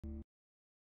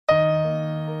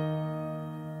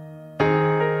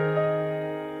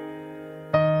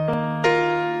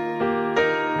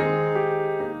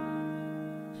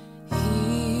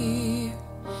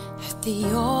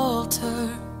the altar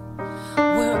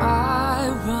where I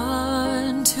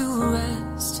run to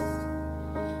rest,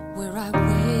 where I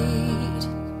wait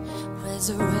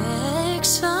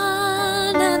resurrection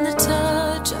and the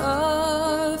touch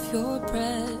of your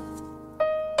breath.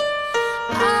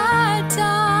 I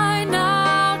die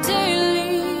now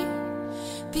daily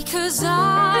because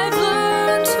I've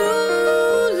learned to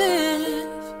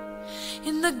live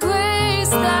in the grace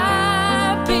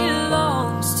that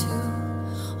belongs to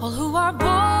all who are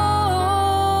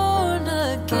born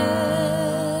again.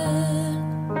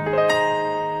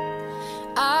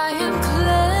 I am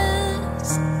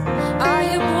cleansed, I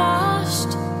am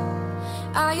washed,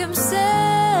 I am sanctified,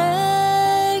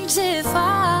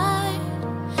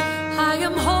 I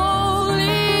am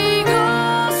Holy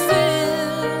Ghost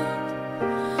filled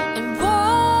and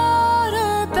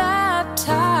water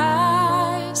baptized.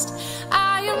 I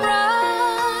am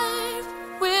right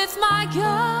with my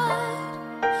God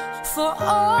for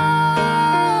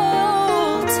all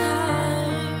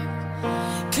time,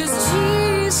 'cause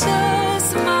Jesus,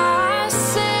 my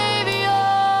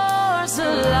Savior's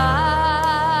alive.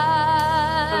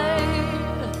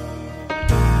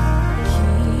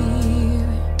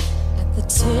 Here at the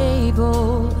table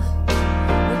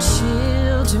where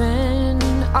children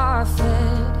are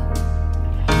fed,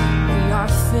 we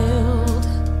are filled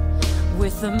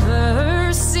with the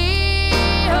mercy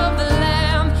of the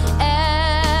Lamb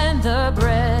and the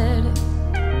bread.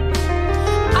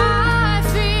 I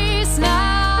feast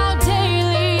now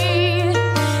daily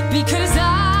because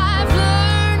I've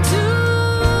learned to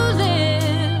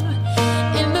live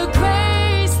in the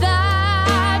grace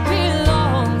that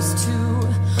belongs to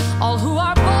all who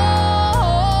are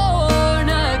born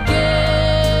again.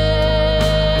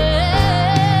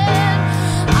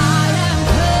 I am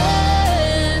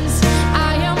cleansed,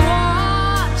 I am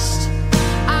washed,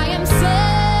 I am sanctified,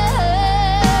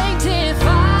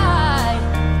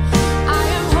 I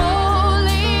am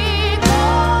Holy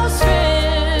Ghost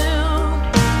filled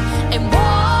and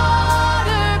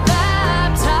water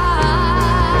baptized.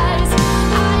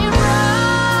 I am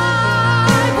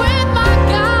right with my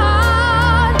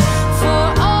God for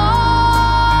all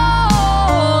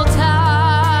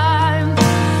time,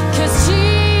 'cause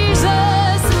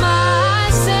Jesus, my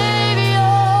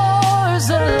Savior's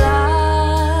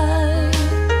alive.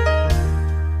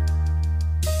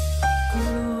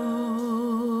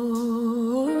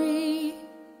 Glory,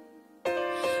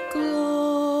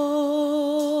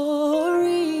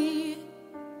 glory,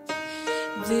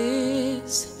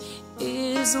 this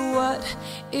is what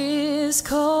is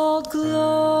called glory.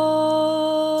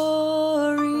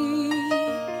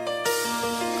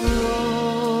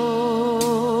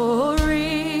 Glory,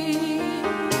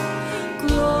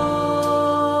 glory,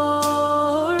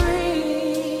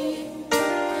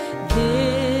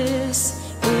 this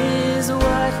is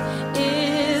what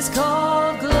is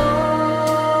called glory.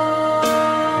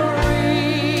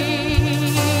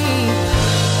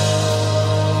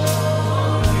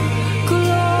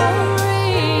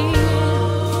 Glory,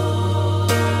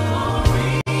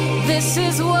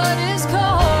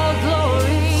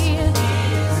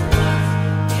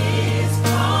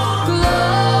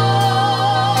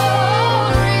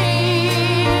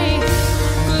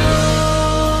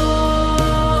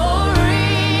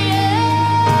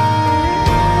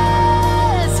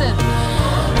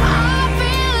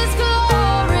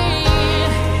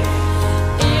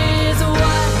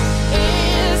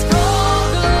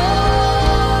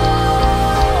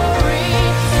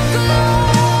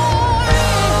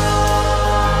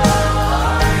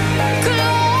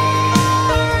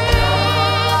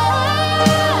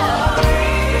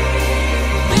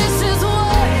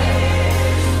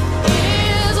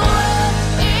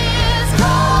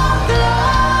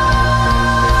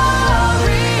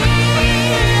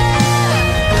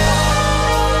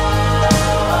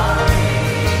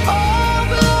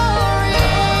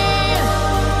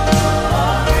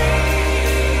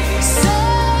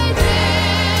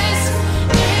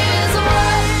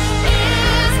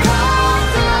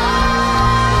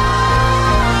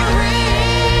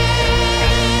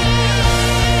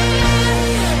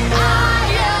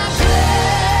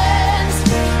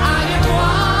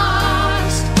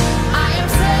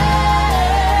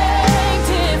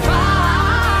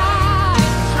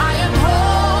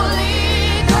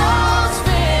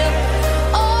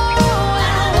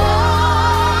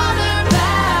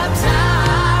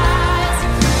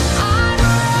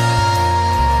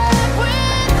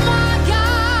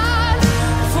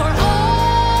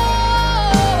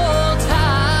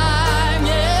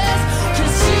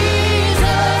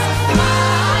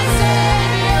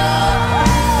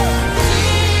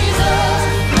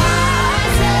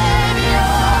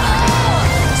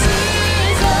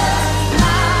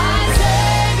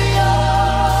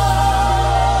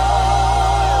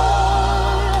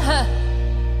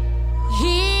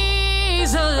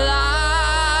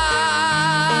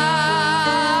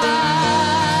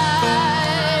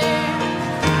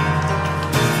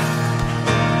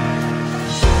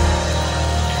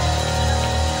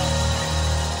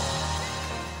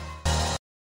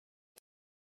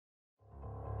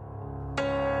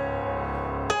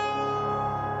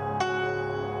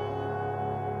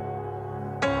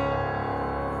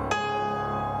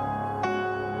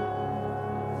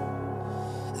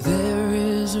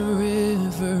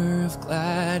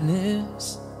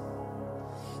 gladness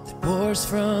that pours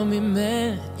from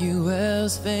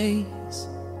Emmanuel's face.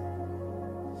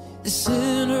 The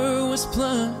sinner was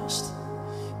plunged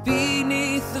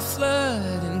beneath the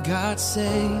flood and got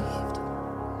saved.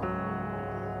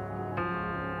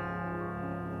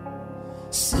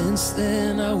 Since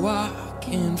then I walk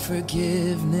in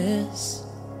forgiveness.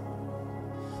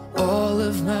 All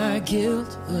of my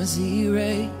guilt was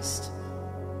erased.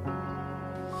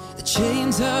 The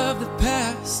chains of the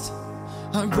past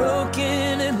are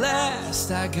broken at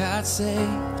last. I got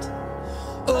saved.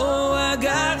 Oh, I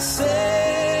got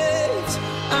saved.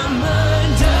 I'm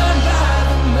undone by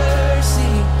the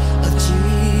mercy of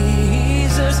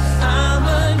Jesus. I'm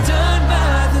undone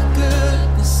by the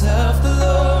goodness of the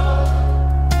Lord.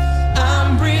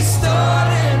 I'm restored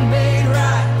and made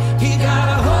right. He got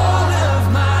a hold of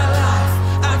my life.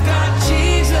 I've got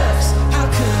Jesus. How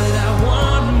could I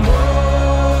want more?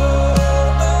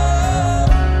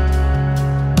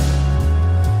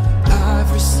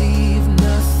 I've received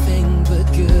nothing but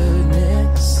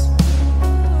goodness.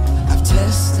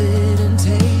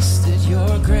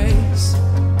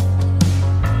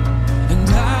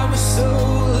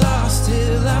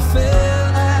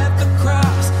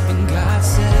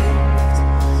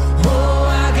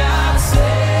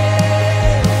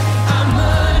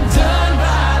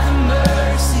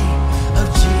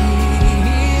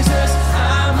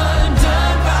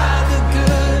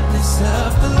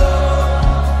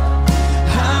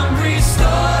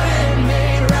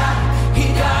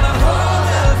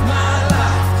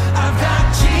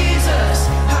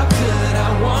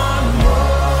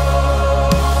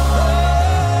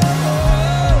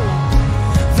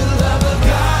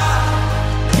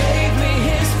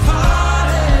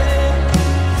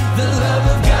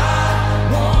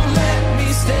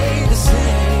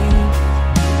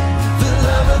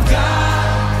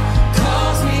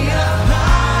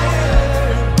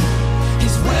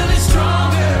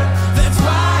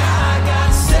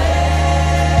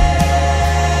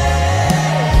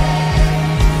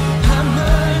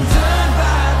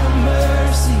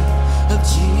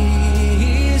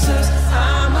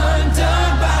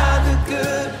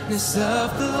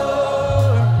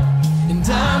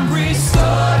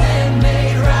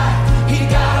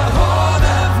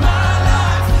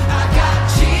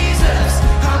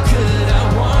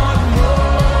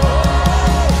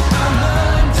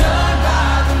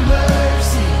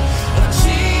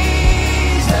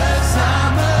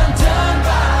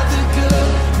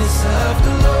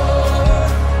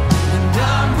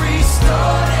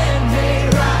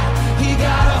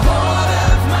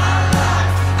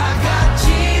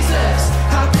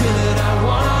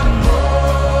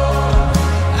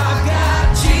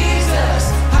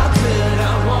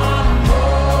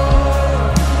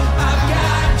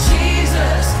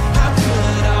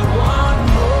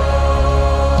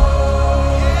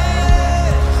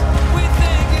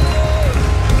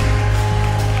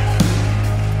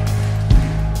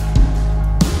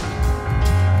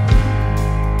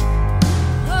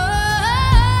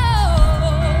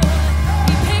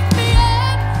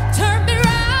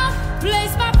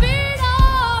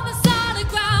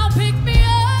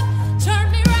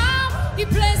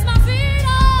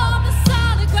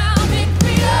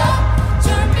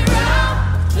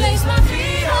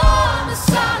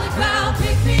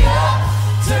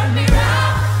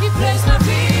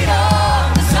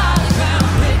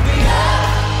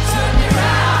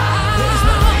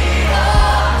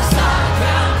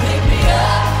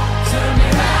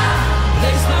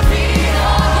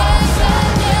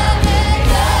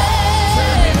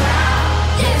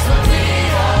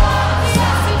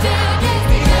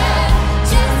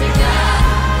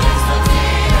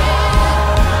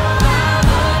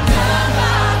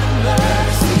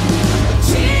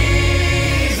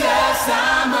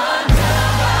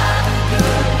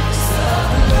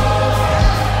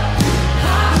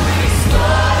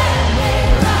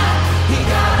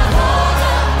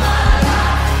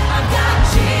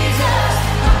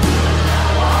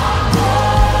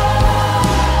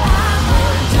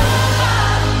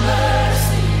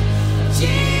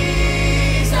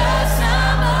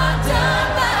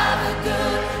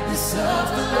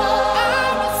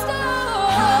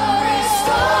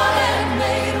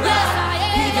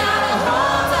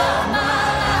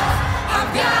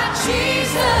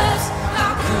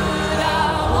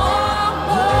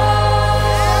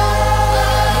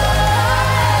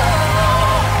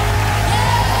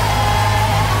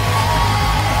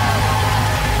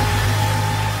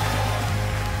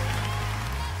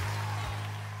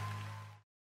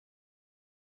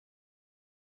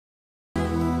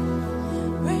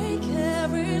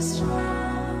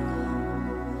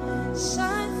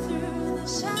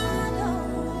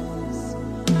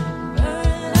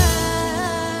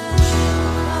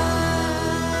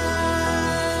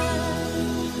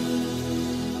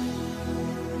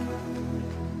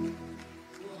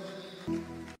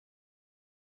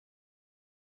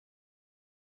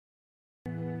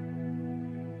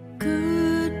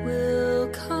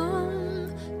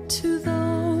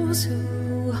 those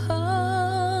who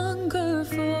hunger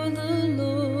for the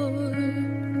Lord,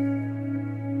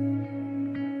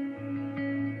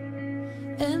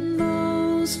 and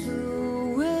those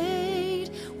who wait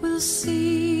will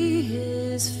see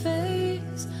His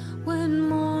face when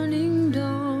morning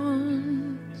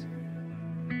dawns.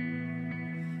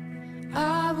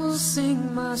 I will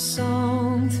sing my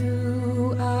song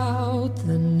throughout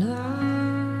the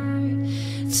night,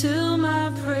 till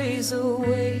my praise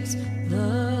awakes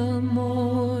the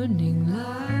morning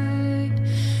light.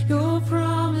 Your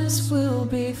promise will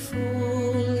be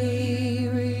fully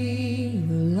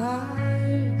realized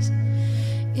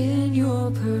in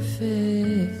your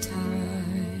perfect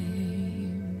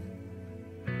time.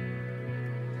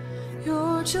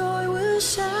 Your joy will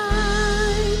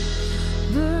shine,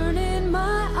 burn in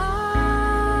my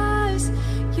eyes.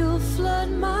 You'll flood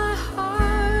my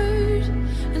heart,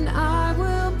 and I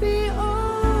will be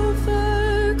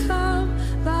overcome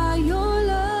by your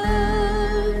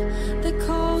love that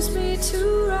calls me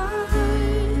to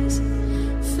rise,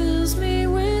 fills me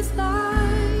with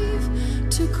life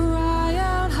to cry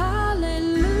out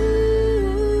hallelujah.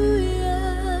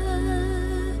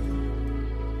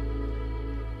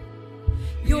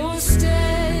 Your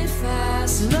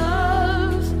steadfast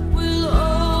love will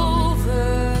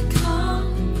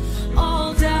overcome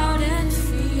all doubt and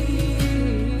fear.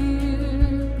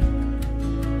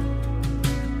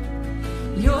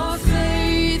 Your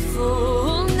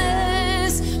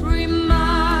faithfulness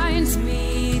reminds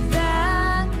me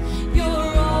that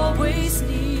you're always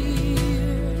near.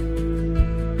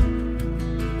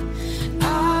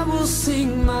 I will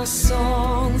sing my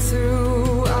song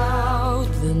throughout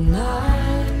the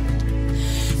night,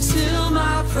 till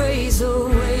my praise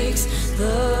awakes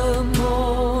the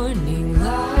morning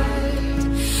light.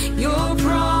 Your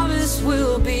promise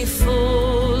will be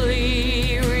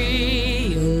fully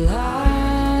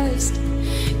realized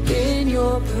in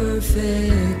your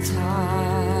perfect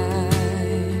time.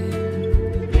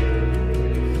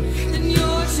 And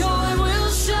your joy will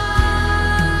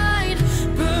shine,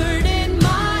 burn in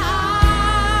my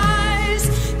eyes.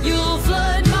 You'll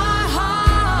flood my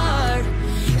heart,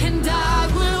 and I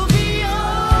will be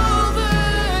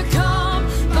overcome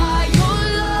by your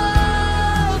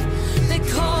love that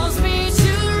calls me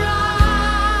to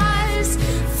rise,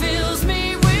 fills me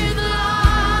with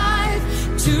life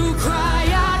to cry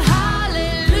out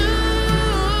hallelujah,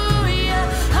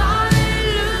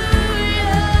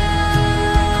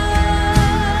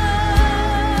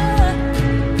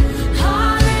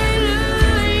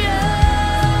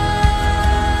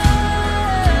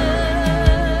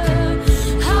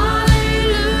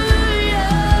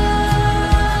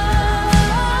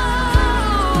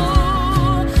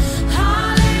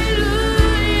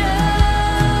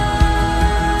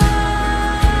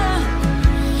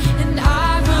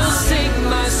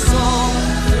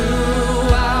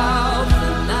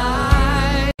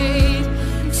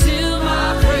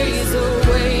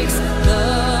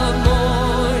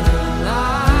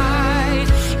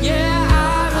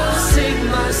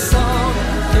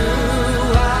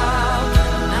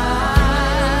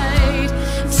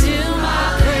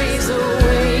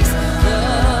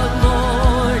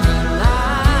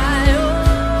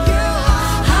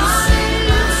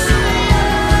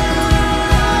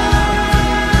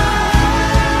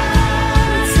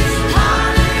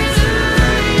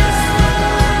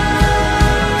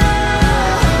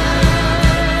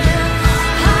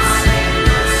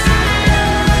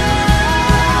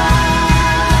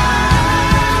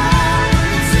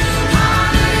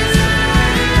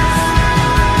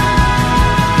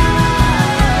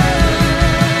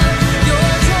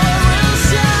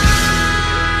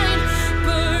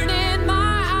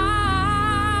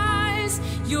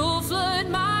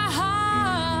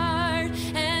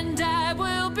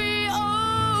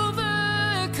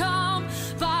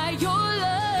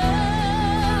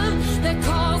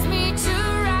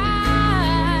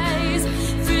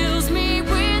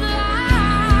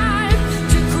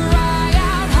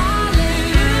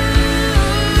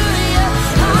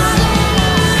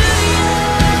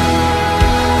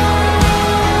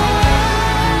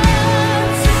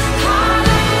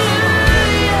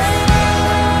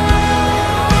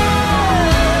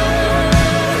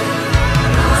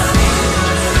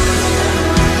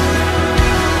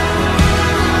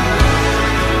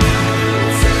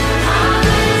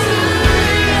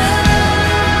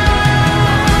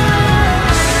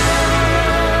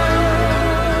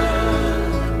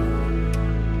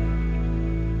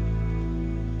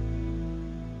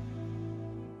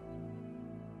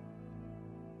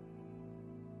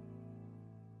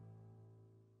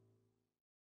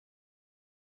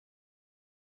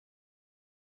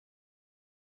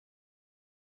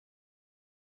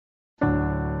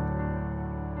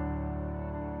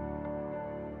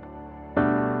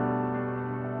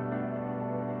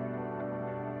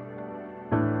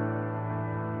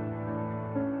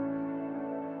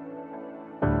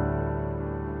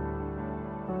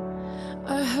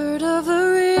 I heard of a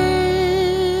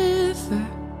river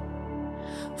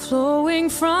flowing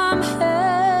from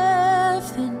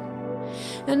heaven,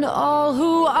 and all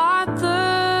who are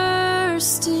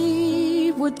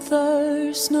thirsty would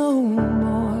thirst no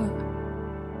more.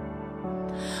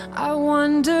 I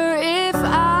wonder if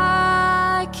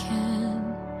I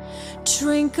can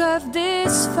drink of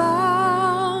this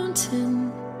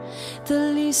fountain,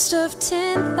 the least of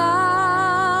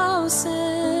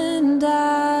 10,000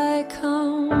 I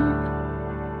come.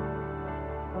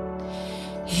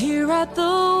 Here at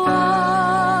the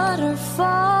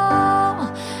waterfall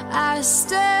I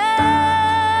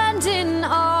stand in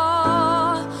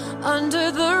awe,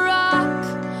 under the rock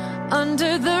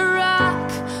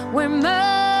where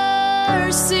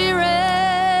mercy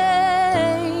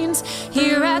reigns.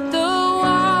 Here at the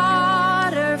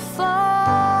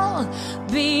waterfall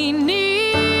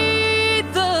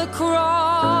beneath the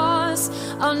cross,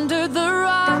 under the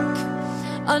rock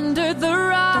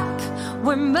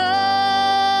where mercy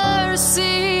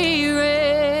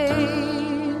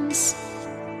reigns.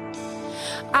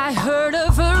 I heard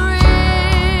of a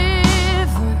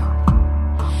river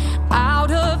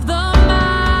out of the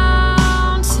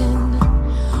mountain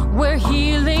where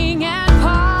healing and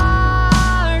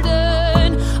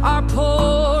pardon are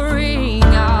pouring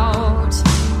out.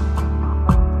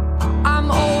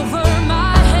 I'm over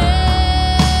my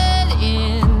head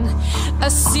in a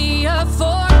sea of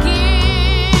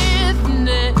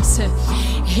forgiveness,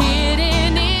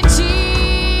 hidden in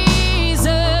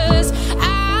Jesus.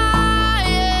 I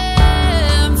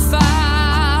am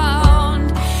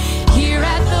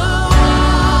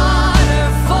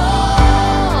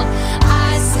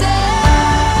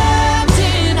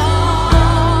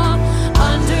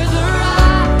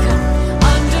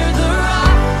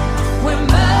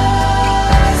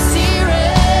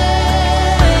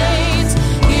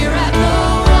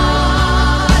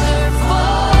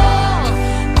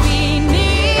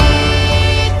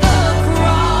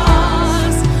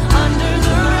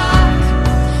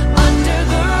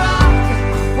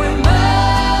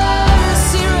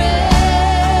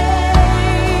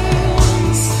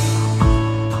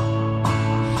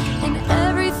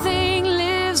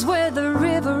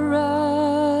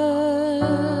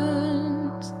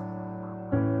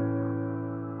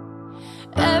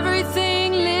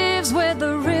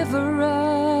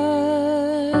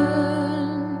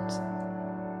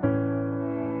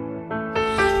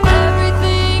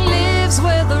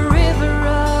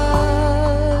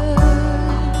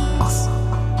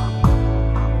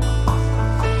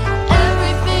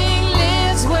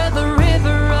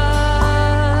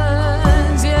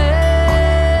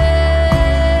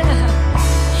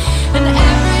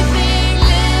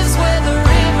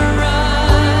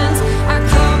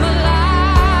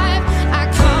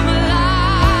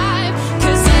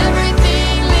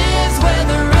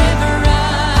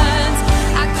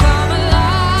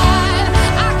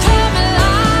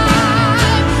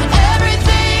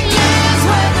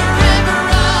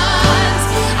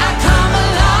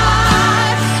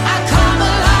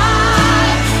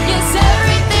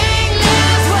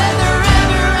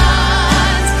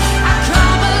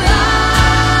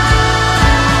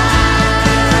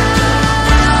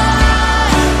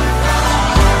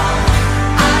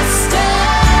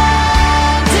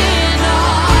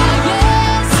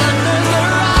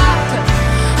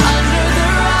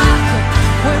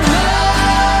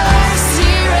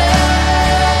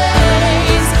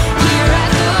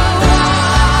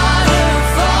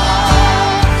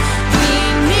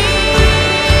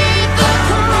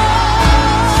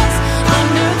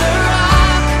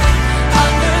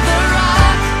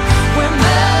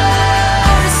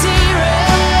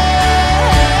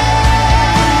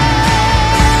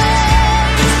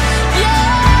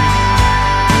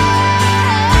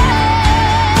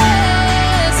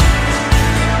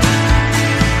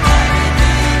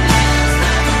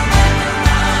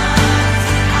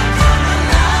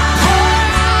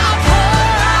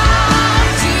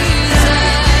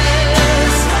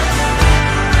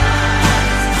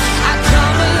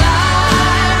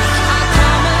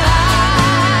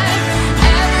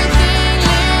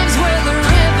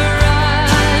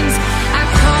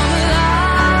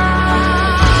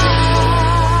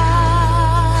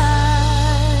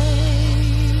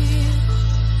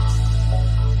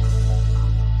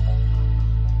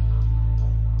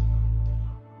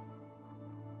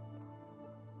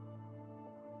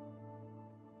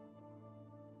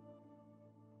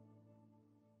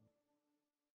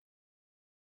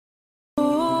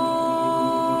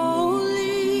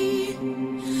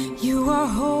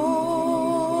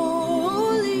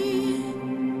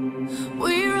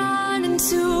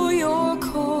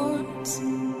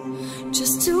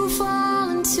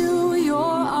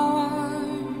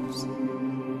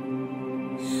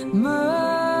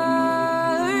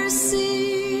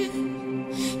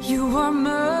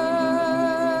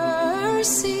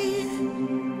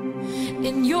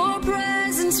your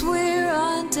presence we're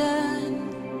undone.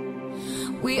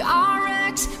 We are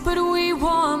wrecked, but we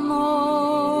want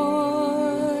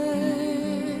more.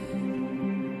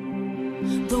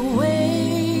 The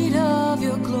weight of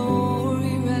your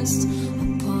glory rests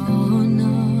upon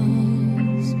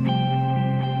us.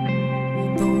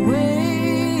 The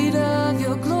weight of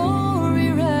your glory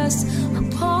rests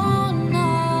upon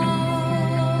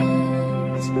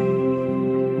us.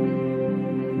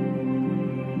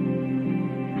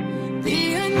 The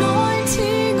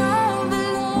anointing of the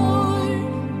Lord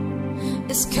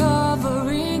is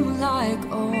covering like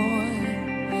oil.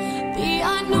 The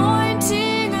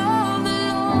anointing of the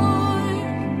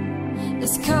Lord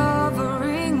is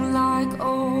covering like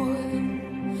oil.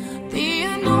 The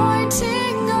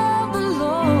anointing of the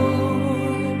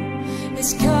Lord is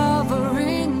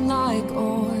covering like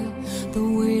oil. The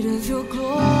weight of your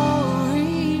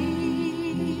glory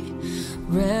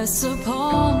rests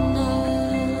upon us.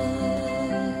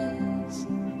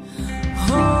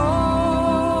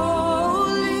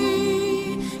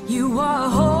 You are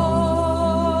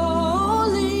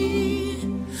holy.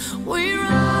 We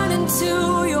run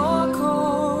into your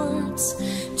courts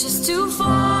just to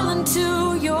fall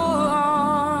into your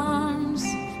arms.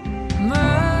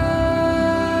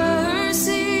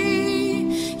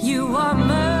 Mercy, you are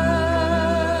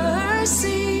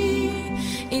mercy.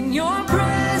 In your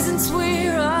presence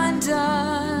we're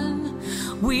undone.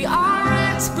 We are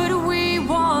wrecked, but we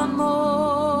want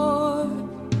more.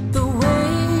 The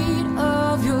weight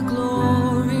of your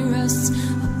glory rests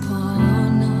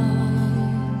upon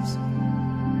us.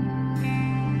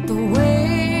 The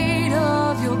weight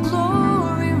of your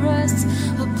glory rests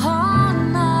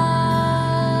upon us.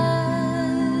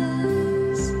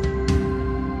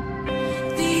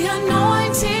 The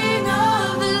anointing of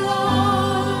the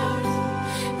Lord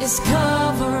is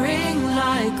covering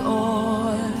like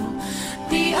oil.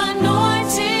 The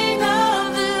anointing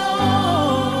of the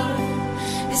Lord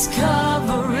is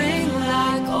covering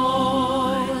like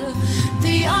oil.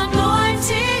 The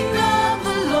anointing of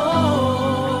the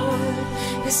Lord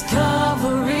is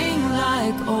covering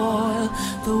like oil.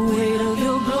 The weight of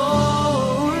your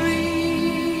glory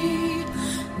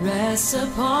rests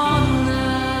upon us.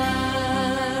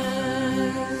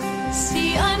 The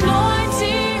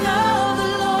anointing of the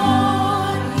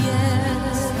Lord,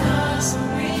 yes,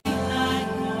 covering like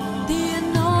oil. The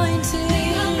anointing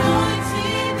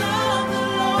of the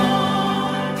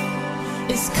Lord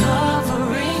is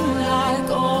covering like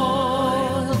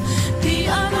oil. The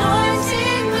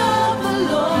anointing of the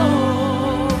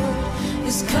Lord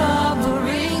is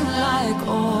covering like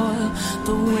oil.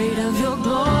 The weight of your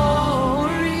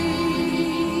glory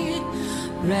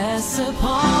rests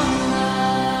upon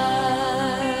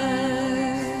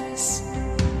us.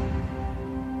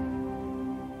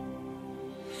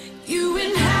 You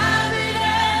inhabit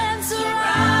and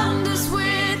surround us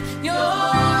with your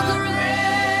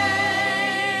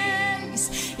grace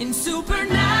in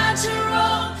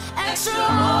supernatural,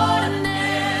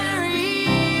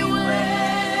 extraordinary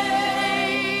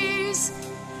ways,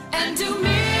 and do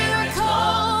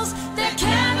miracles that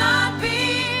cannot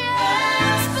be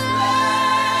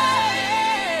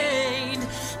explained.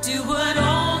 Do what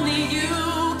only you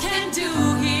can do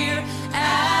here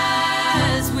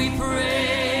as we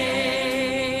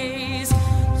praise.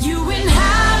 You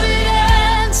inhabit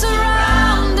and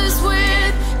surround us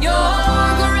with your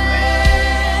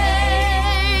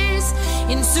grace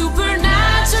in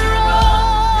supernatural,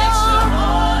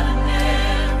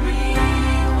 extraordinary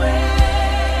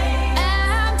ways,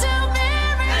 and do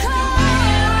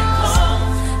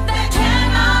miracles that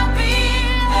cannot be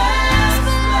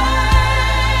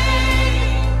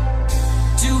explained.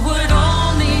 Do what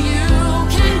only you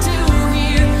can do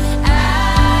here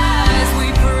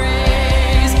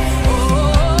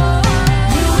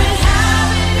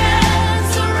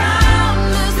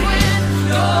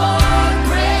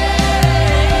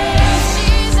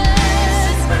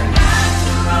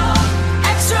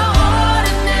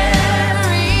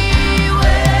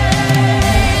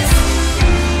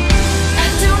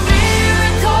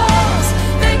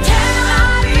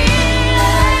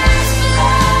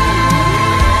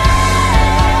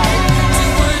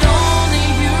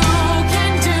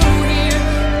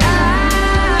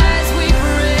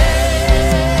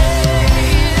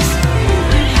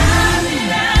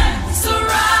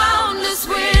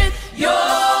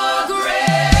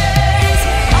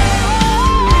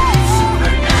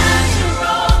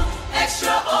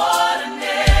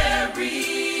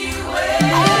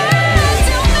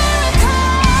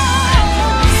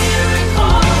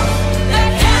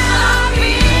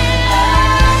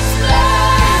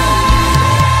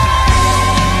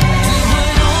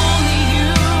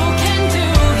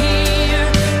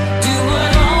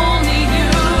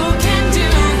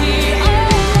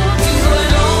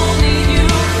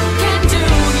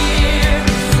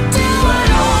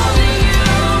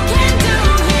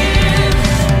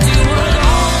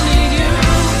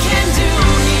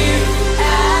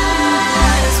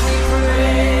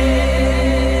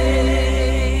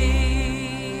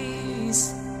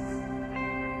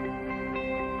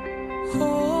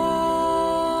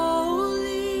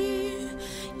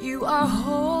are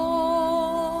holy.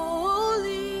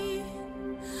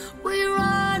 We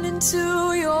run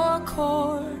into your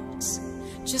courts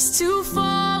just to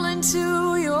fall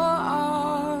into your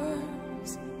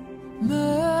arms.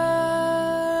 Mercy,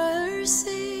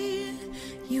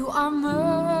 you are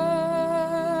mercy.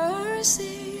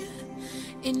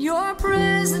 In your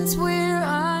presence we're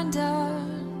undone.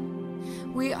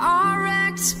 We are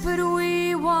wrecked, but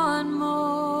we want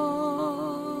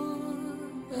more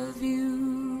of you.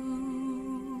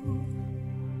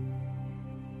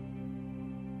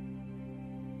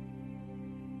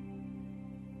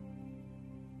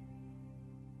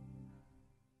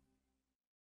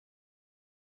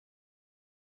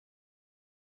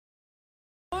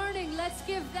 Morning, let's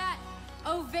give that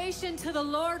ovation to the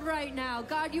Lord right now.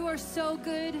 God, you are so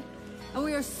good, and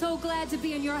we are so glad to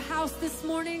be in your house this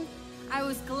morning. I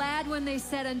was glad when they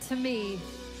said unto me,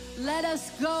 let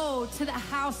us go to the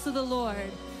house of the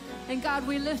Lord. And God,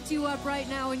 we lift you up right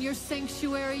now in your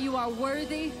sanctuary. You are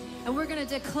worthy, and we're going to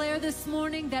declare this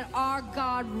morning that our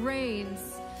God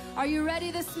reigns. Are you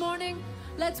ready this morning?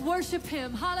 Let's worship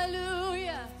him.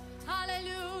 Hallelujah.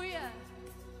 Hallelujah.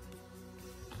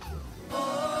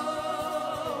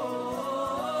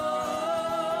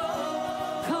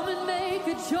 Come and make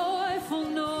a joyful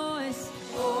noise.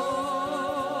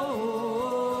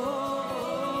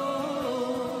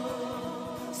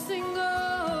 Sing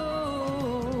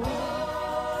oh.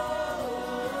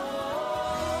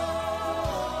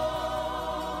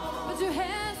 Put your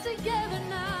hands together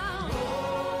now.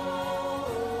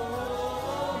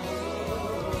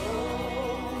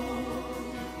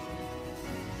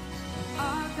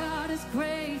 Our God is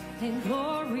great and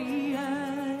glorious.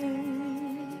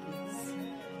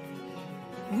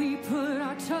 We put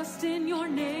our trust in your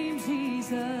name,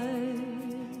 Jesus.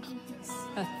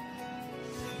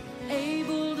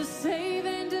 Able to save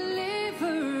and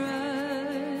deliver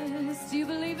us. Do you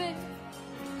believe it?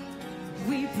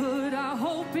 We put our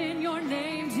hope in your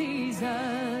name,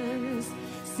 Jesus.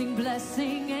 Sing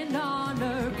blessing and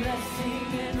honor,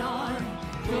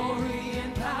 glory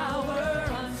and power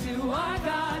unto our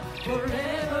God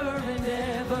forever and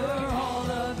ever.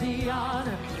 All of the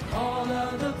honor, all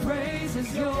of the praise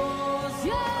is yours,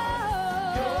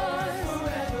 yours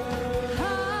forever.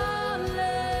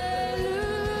 Hallelujah.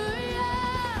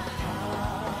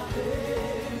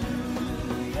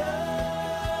 Hallelujah.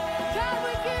 God,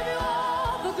 we give you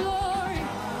all the glory.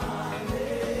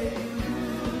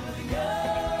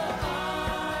 Hallelujah.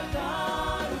 Our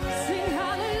God reigns. Sing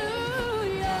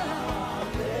hallelujah.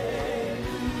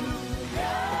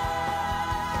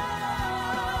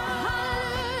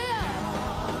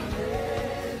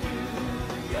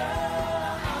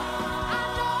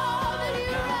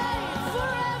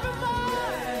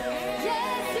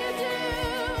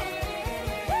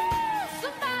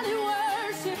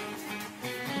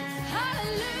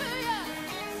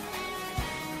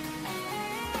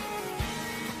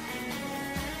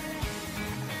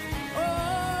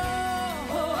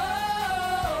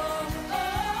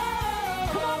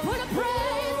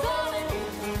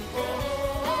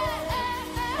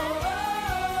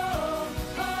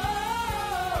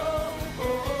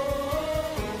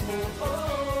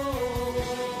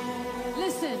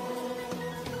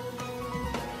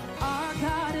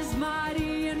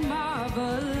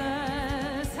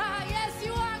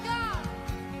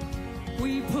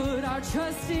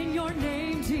 Trust in your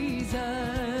name, Jesus.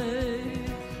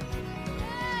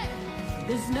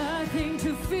 There's nothing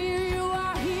to fear, you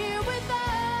are here with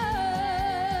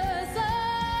us.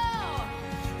 Oh.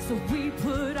 So we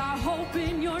put our hope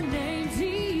in your name,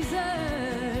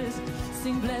 Jesus.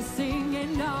 Sing blessing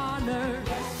and honor,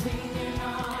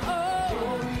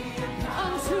 oh,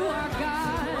 unto our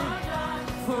God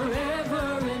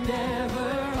forever and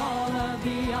ever. All of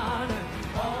the honor,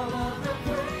 all of the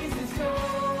praise is yours.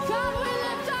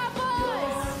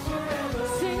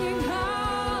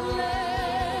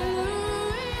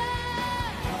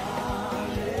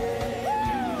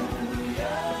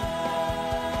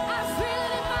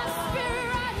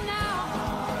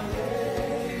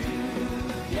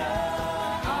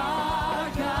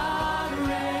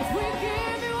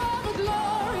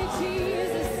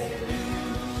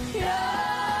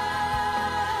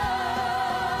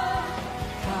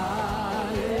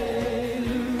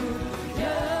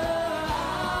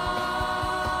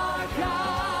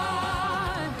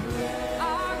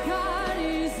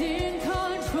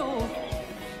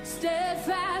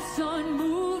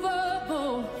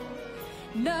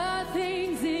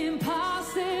 Nothing's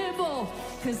impossible,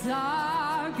 'cause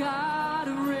our God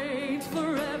reigns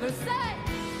forever. Say,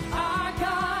 our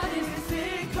God is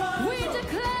in control. We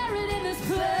declare it in this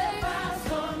place,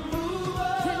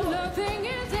 that nothing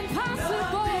is impossible.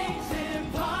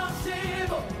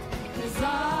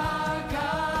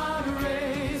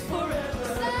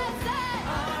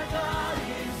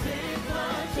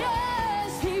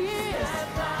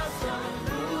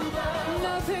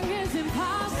 nothing is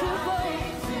impossible.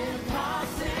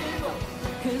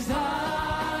 'Cause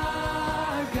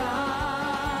our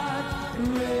God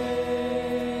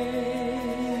reigns.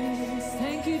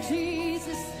 Thank you,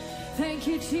 Jesus. Thank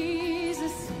you,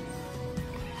 Jesus.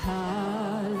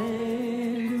 Hallelujah.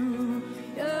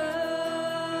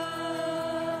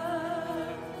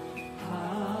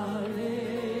 Hallelujah.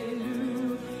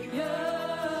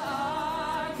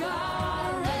 Our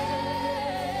God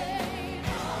reigns.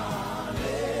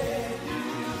 Hallelujah.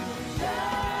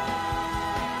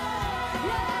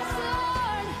 Yes,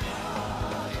 Lord.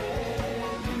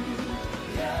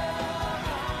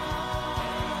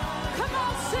 Come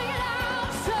on, sing it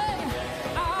out. Say,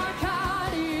 our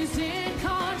God is in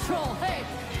control. Hey,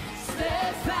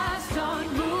 steadfast,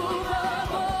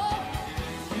 unmovable.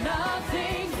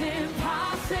 Nothing's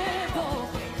impossible.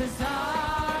 'Cause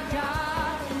our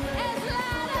God, as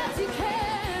loud as He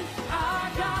can, our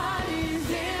God is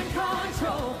in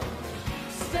control.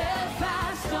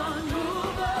 Steadfast,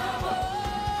 unmovable.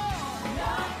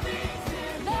 Nothing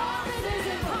is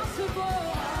impossible.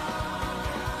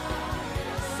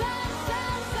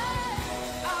 Say,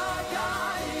 our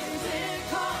God is in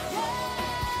control.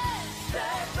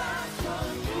 Steadfast,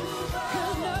 unmovable.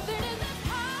 'Cause nothing is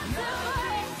impossible.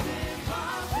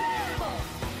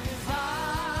 'Cause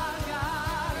our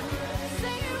God,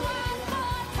 sing it one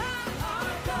more time.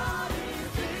 Our God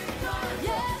is in control.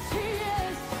 Yes, He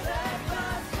is.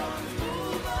 Steadfast,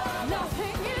 unmovable.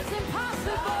 Nothing is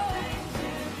impossible.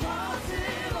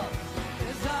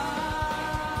 'Cause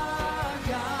our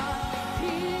God,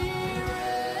 He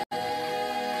reigns.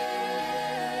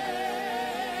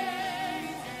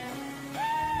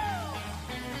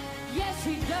 Yes,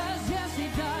 He does. Yes, He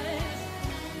does.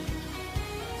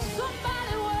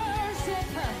 Somebody worship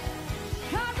her.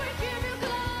 God, we give you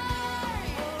glory.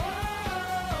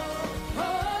 Oh,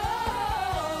 oh,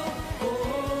 oh,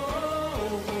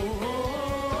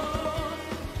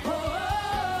 oh,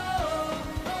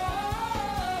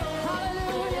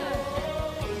 hallelujah.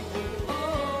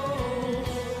 Oh,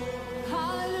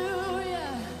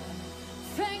 hallelujah.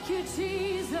 Thank you,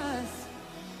 Jesus.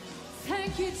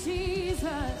 Thank you,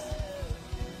 Jesus.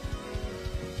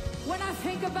 When I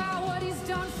think about what He's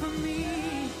done for me,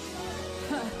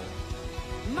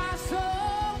 my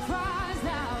soul cries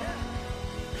out,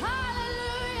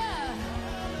 hallelujah,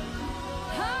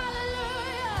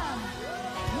 hallelujah.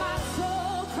 My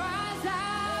soul cries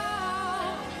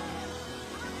out,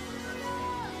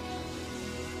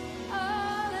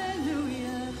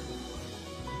 hallelujah,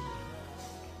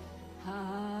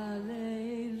 hallelujah.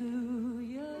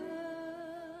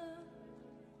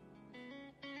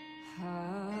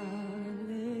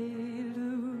 Hallelujah,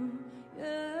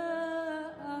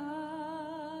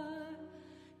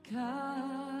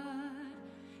 God,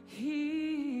 He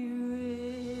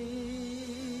reigns.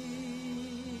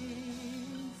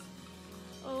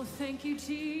 Oh, thank you,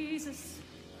 Jesus.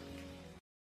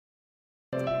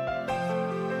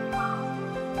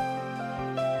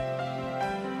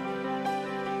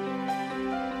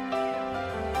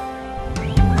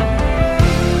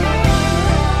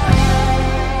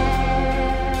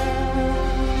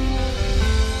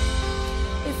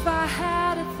 If I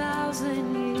had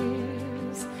 1,000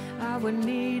 years, I would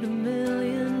need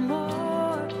 1,000,000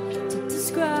 more to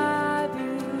describe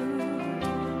you,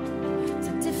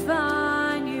 to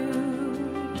define you.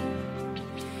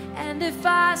 And if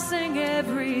I sing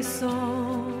every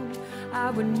song,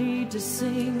 I would need to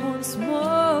sing once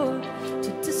more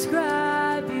to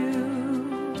describe you,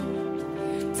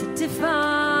 to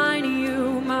define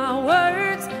you. My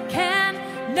words can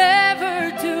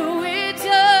never do it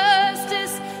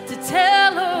justice to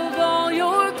tell of all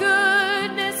your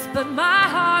goodness, but my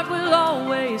heart will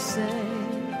always say,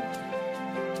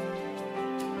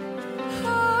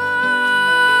 holy,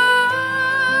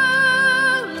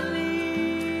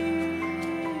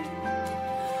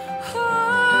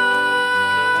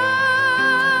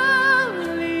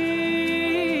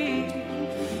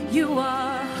 you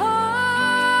are holy.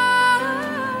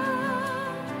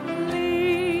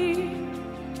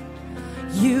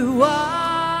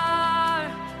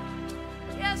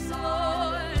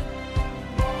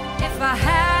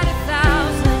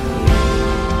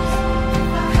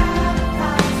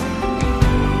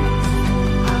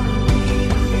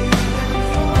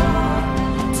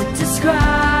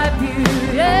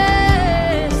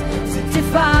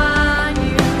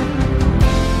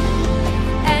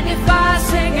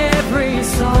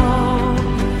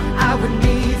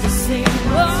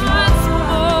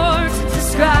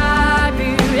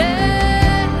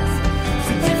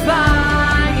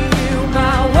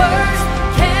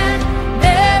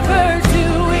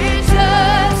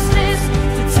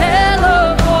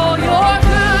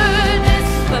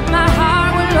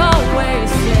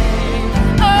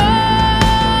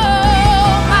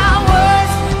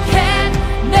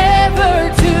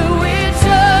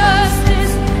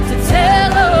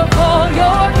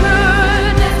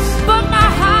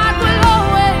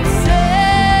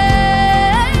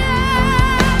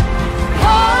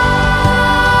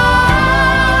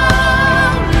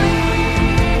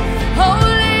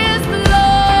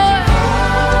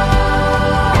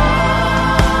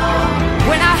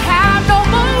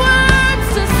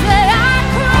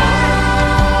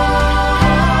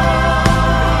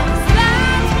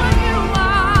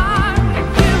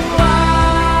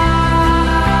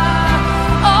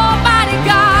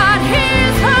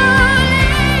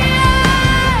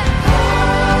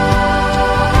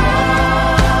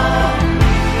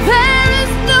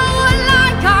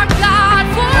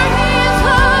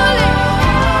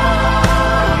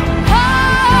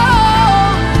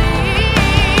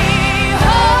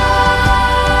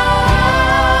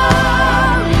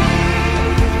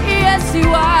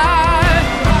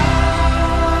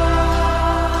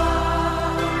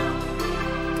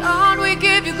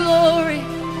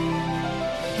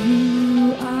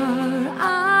 You are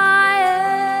I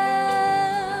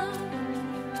am.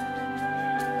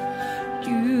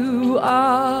 You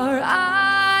are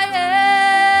I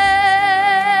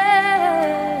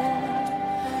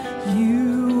am.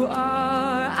 You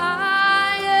are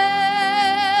I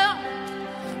am.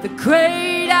 The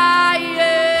great I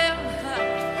am.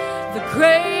 The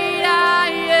great I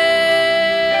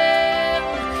am.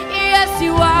 Yes,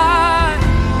 you are.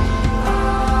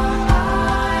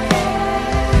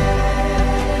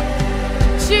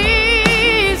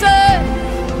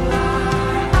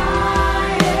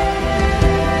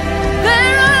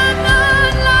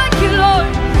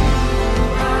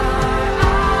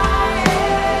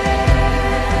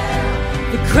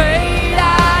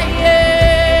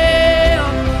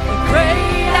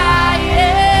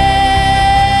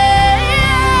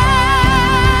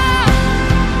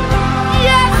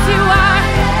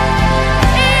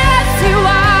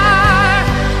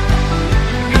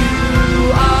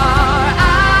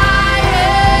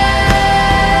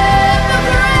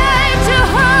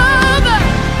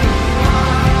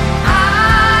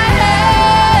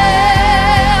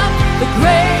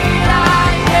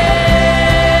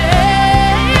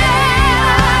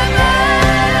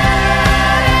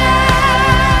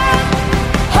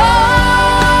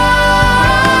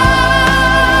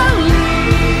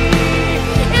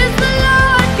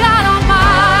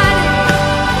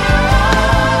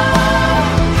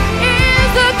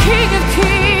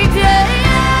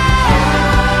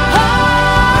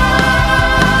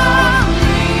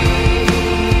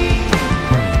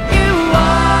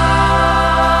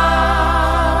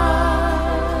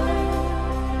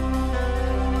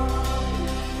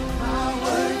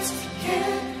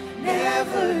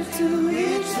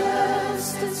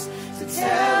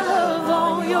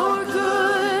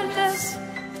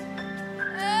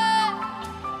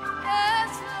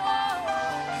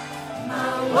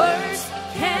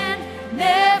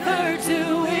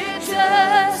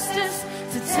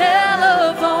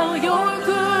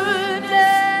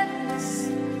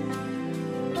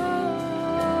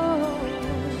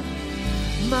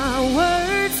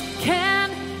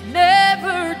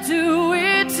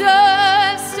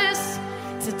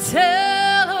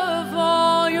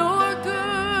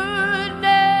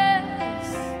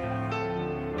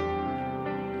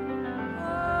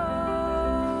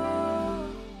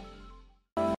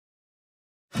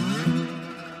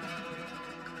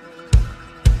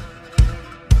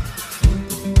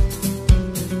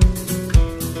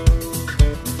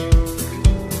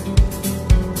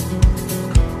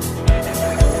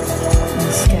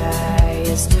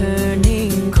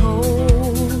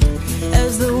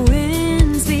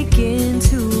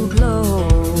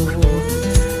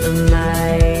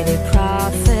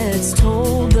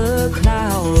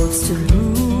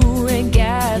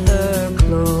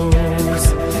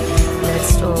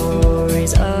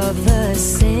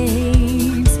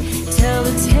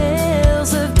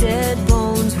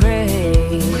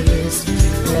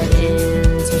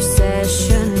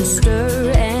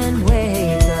 Stir and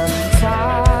wake the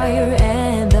fire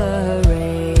and the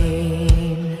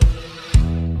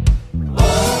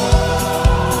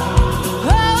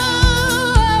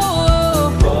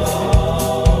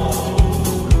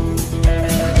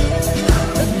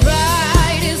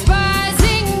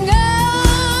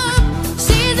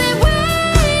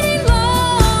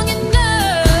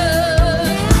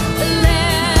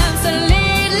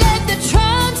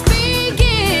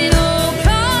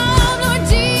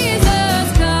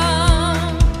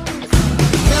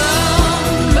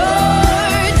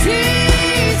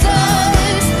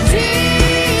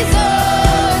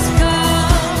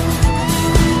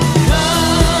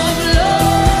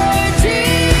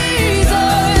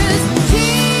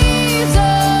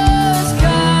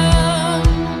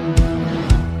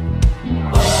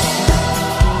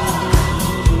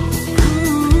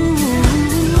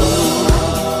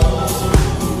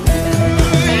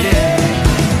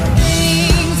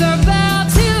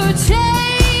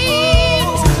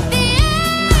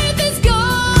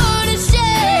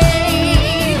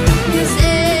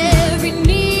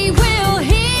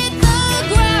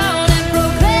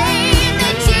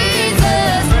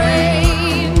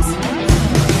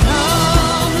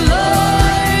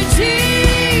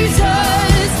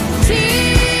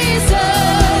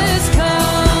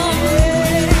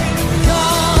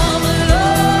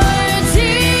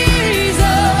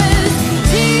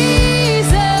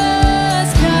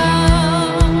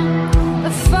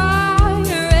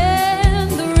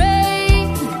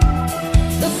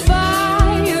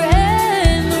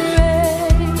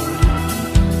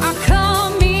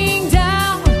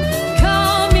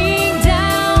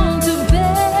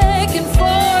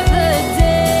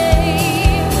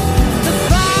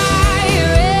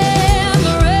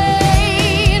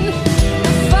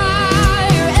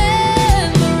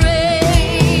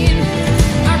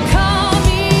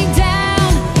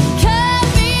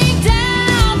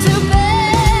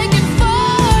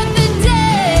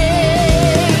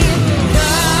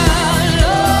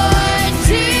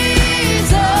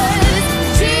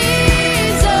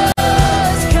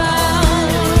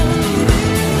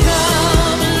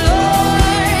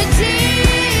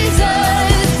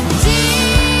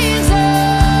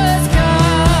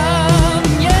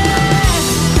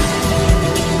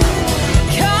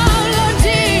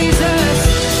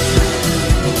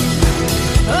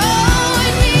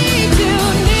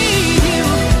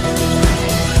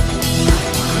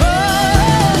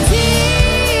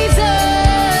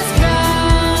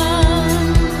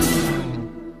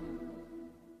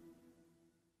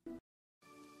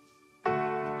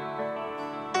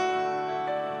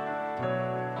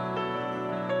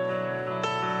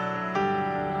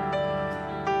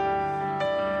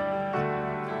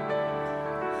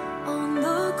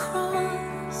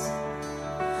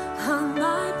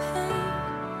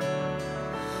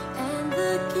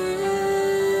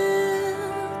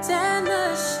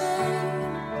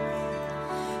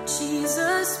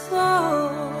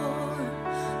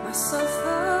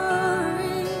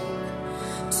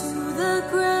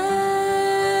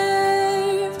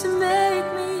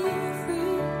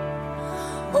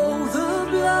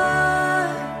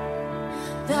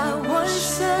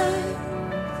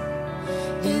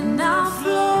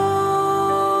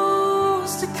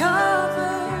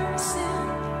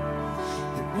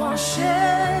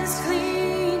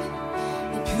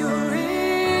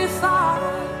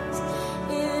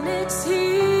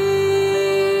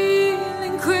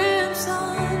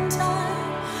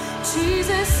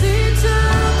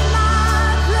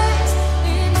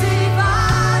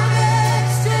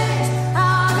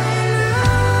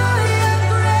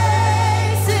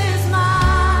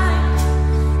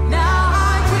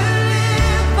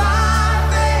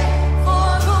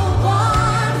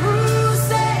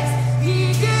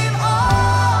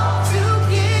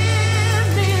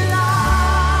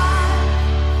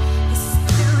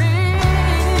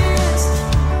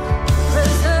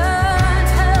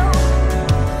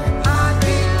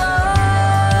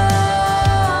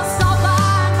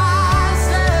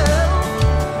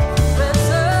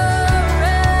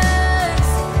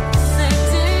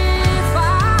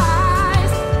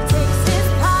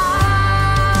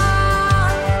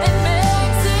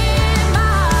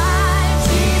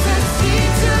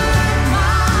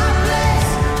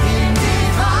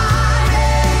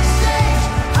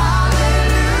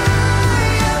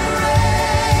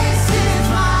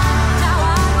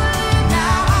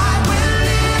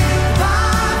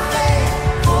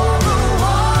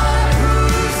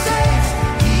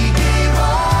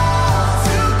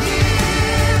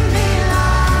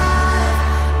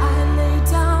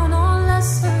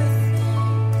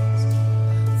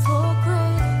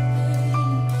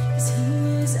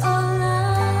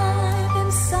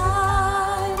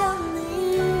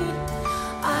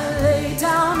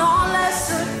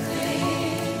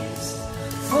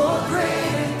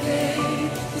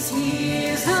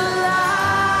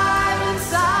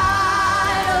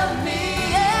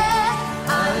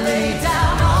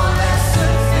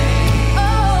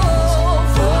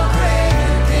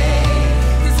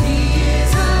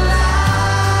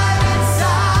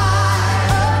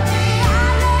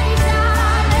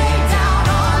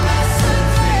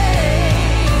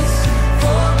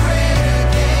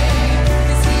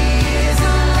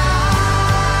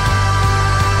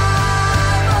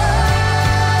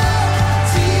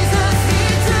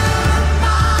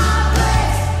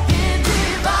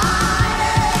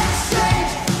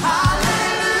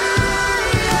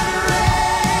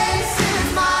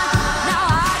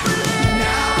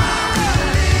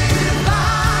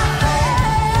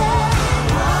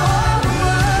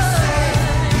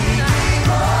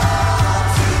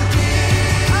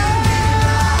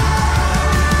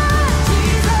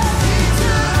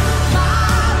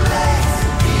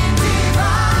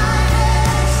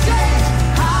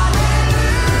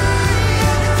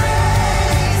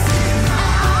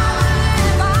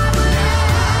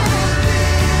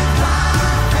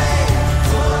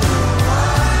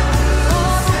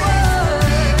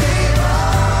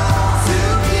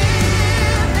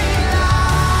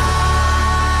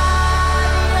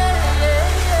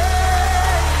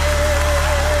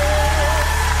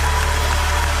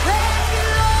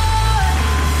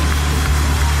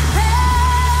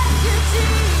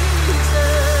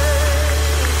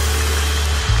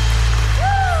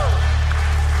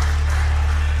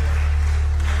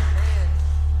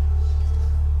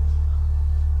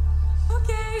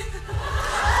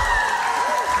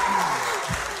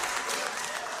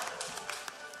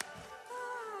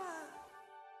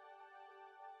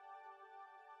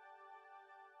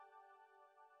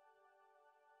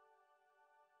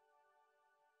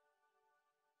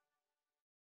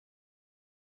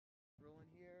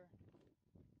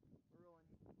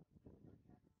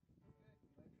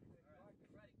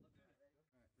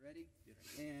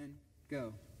and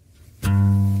go.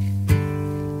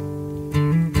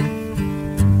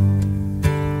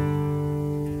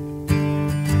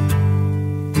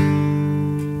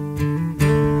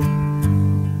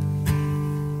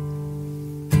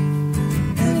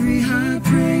 Every high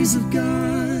praise of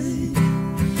God,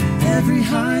 every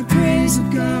high praise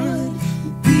of God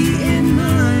will be in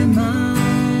my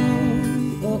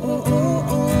mouth. Oh, oh, oh,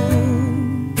 oh.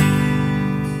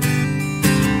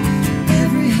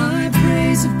 Every high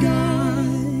praise of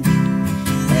God,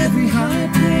 every high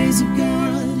praise of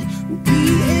God will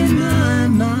be in my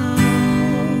mouth.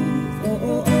 Oh,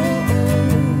 oh, oh, oh.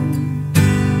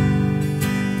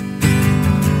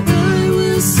 I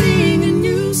will sing a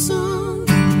new song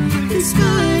in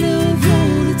spite of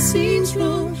all that seems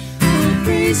wrong. I'll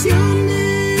praise your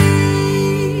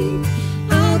name,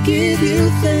 I'll give you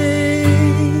thanks.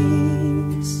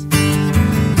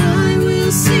 I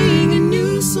will sing a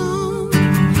new song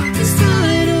in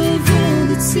spite of all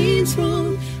that seems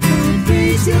wrong. I'll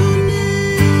praise your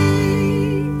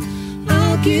name,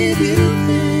 I'll give you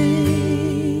thanks.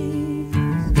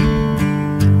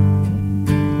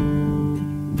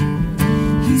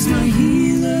 He's my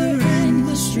healer and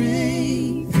my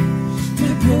strength,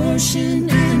 my portion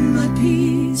and my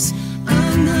peace.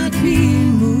 I'm not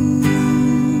being moved.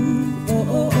 Oh,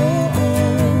 oh, oh,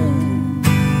 oh.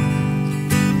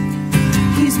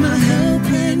 He's my help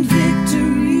and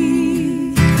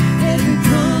victory. Every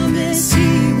promise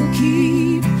he will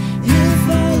keep, he'll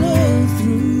follow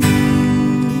through.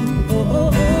 Oh,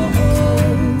 oh, oh, oh.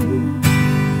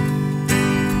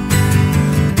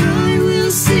 I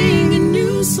will sing a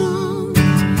new song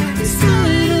in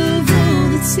spite of all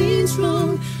that seems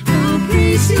wrong. I'll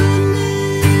praise your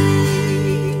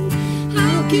name,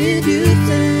 I'll give you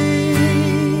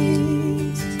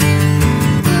thanks.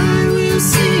 I will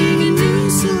sing a new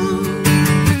song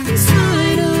in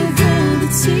spite of all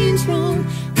that seems wrong.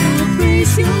 I'll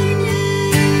praise your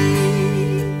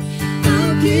name,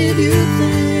 I'll give you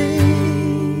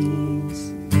thanks.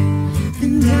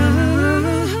 And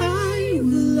I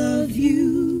will love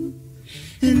you,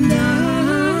 and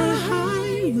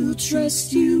I will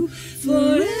trust you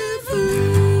forever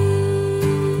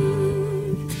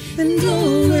and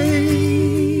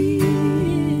always.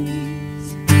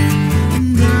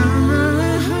 And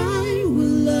I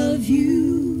will love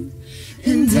you,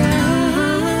 and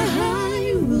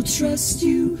I will trust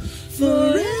you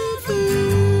forever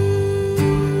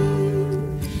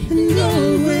and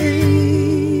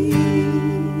always.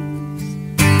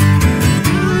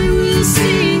 I will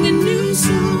sing a new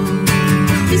song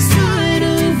in spite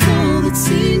of all that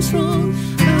seems wrong.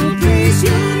 I'll praise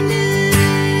your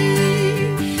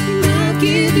name, and I'll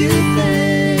give you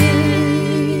thanks.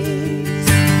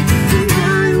 And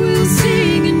I will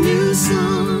sing a new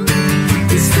song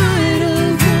in spite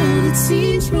of all that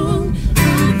seems wrong.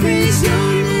 I'll praise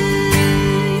your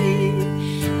name,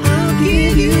 I'll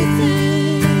give you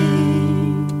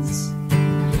thanks.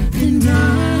 And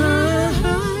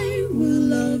I will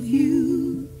love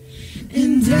you,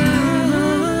 and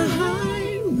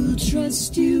I will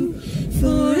trust you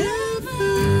forever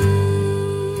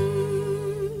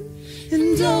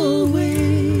and always.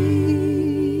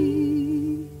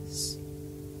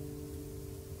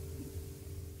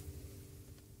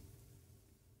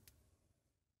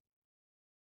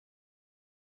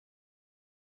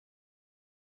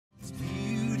 It's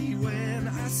beauty when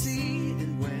I see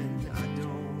and when I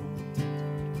don't.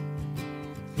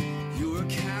 You're a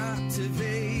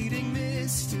captivating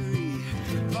mystery.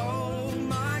 Oh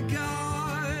my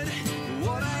God,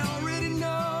 what I already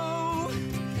know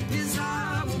is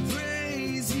I will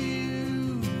praise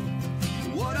you.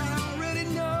 What I already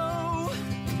know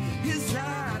is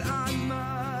that I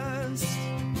must.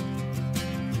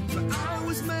 For I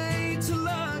was made to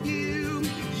love you.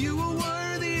 You are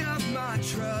worthy of my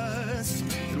trust.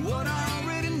 And what I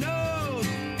already know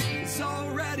is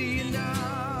already enough.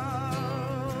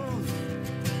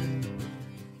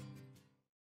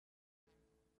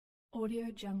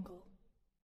 Audio Jungle.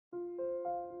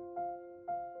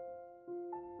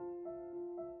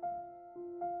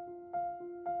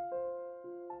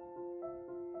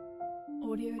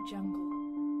 Audio Jungle.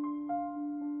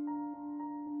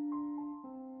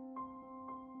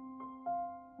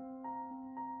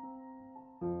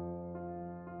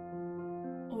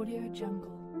 Audio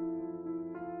Jungle.